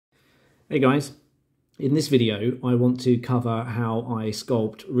Hey guys, in this video I want to cover how I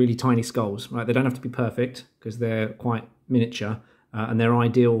sculpt really tiny skulls. Right, they don't have to be perfect because they're quite miniature and they're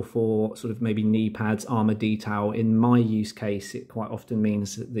ideal for sort of maybe knee pads, armor detail. In my use case, it quite often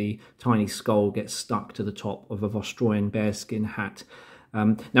means that the tiny skull gets stuck to the top of a Vostroyan bearskin hat.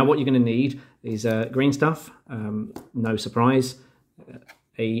 Now what you're going to need is green stuff, no surprise.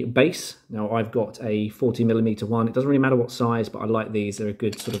 A base. Now I've got a 40mm one. It doesn't really matter what size, but I like these. They're a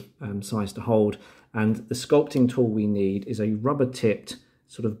good sort of size to hold. And the sculpting tool we need is a rubber tipped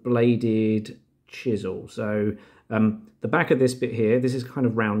sort of bladed chisel. So the back of this bit here, this is kind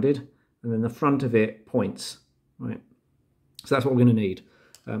of rounded, and then the front of it points, right? So that's what we're going to need.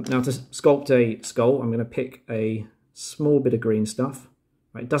 Now to sculpt a skull, I'm going to pick a small bit of green stuff.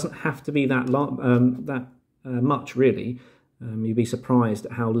 Right? It doesn't have to be that much really. You'd be surprised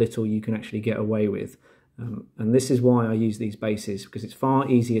at how little you can actually get away with. And this is why I use these bases, because it's far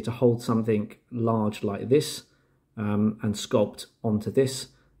easier to hold something large like this and sculpt onto this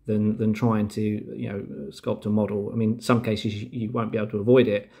than trying to sculpt a model. I mean, in some cases you won't be able to avoid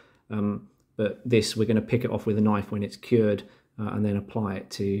it, but this we're going to pick it off with a knife when it's cured and then apply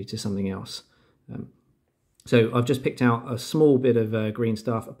it to something else. So I've just picked out a small bit of green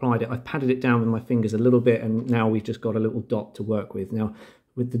stuff, applied it, I've patted it down with my fingers a little bit, and now we've just got a little dot to work with. Now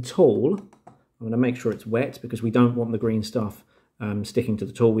with the tool, I'm going to make sure it's wet because we don't want the green stuff sticking to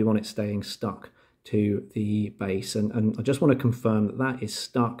the tool, we want it staying stuck to the base. And I just want to confirm that that is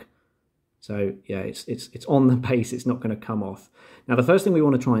stuck. So yeah, it's on the base, it's not going to come off. Now the first thing we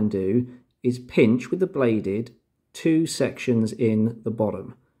want to try and do is pinch with the bladed 2 sections in the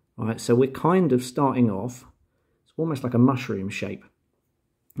bottom. All right, so we're kind of starting off, it's almost like a mushroom shape,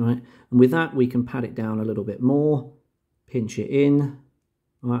 right? And with that, we can pat it down a little bit more, pinch it in.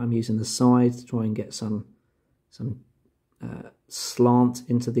 All right, I'm using the sides to try and get some slant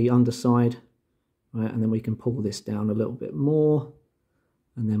into the underside, right? And then we can pull this down a little bit more,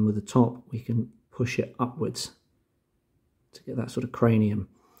 and then with the top, we can push it upwards to get that sort of cranium.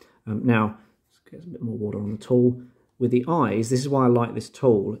 Now, let's get a bit more water on the tool. With the eyes, this is why I like this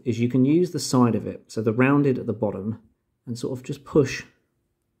tool, is you can use the side of it, so the rounded at the bottom, and sort of just push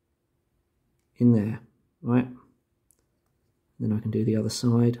in there, right? And then I can do the other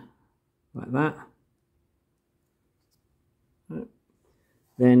side like that. Right.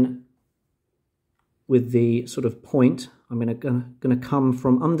 Then with the sort of point, I'm gonna come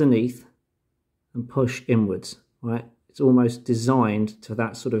from underneath and push inwards, right? It's almost designed to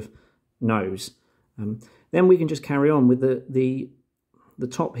that sort of nose. Then we can just carry on with the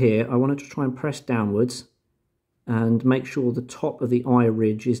top here. I wanted to try and press downwards and make sure the top of the eye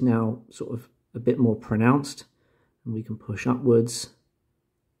ridge is now sort of a bit more pronounced, and we can push upwards.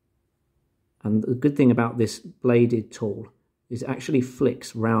 And the good thing about this bladed tool is it actually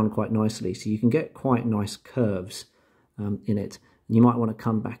flicks round quite nicely, so you can get quite nice curves in it. And you might want to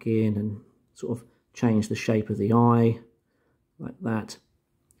come back in and sort of change the shape of the eye like that,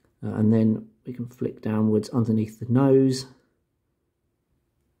 and then we can flick downwards underneath the nose.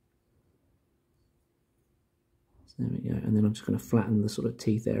 So there we go, and then I'm just going to flatten the sort of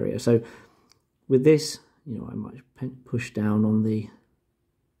teeth area. So with this, I might push down on the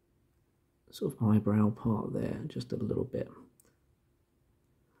sort of eyebrow part there just a little bit.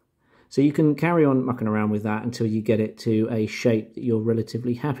 So you can carry on mucking around with that until you get it to a shape that you're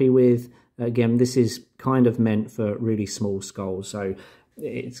relatively happy with. Again, this is kind of meant for really small skulls, so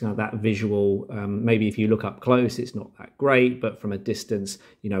it's kind of that visual. Maybe if you look up close, it's not that great, but from a distance,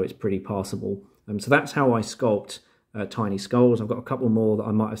 it's pretty passable. So that's how I sculpt tiny skulls. I've got a couple more that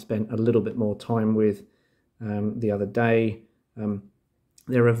I might have spent a little bit more time with the other day.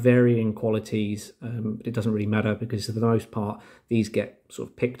 There are varying qualities, but it doesn't really matter because for the most part, these get sort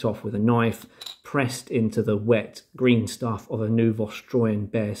of picked off with a knife, pressed into the wet green stuff of a new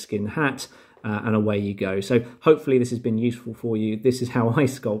Vostroyan bearskin hat, and away you go. So hopefully this has been useful for you. This is how I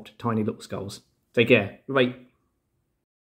sculpt tiny little skulls. Take care. Bye.